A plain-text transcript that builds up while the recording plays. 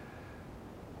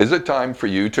Is it time for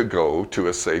you to go to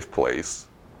a safe place?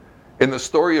 In the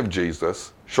story of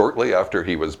Jesus, shortly after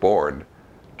he was born,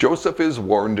 Joseph is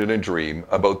warned in a dream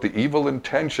about the evil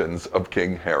intentions of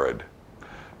King Herod.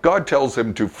 God tells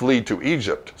him to flee to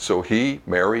Egypt so he,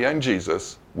 Mary, and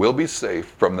Jesus will be safe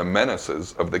from the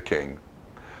menaces of the king.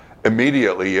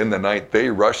 Immediately in the night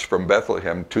they rush from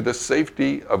Bethlehem to the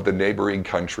safety of the neighboring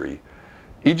country.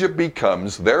 Egypt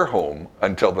becomes their home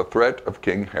until the threat of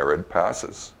King Herod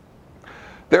passes.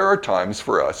 There are times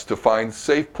for us to find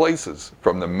safe places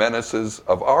from the menaces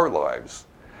of our lives.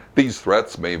 These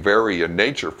threats may vary in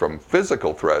nature from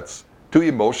physical threats to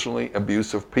emotionally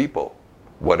abusive people.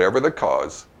 Whatever the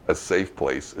cause, a safe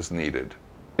place is needed.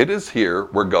 It is here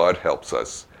where God helps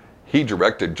us. He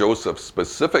directed Joseph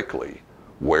specifically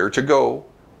where to go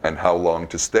and how long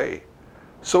to stay.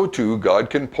 So too, God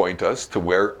can point us to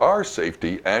where our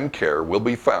safety and care will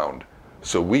be found,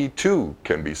 so we too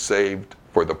can be saved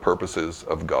for the purposes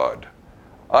of God.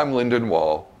 I'm Lyndon.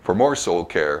 For more soul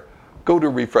care, go to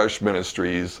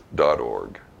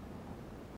refreshministries.org.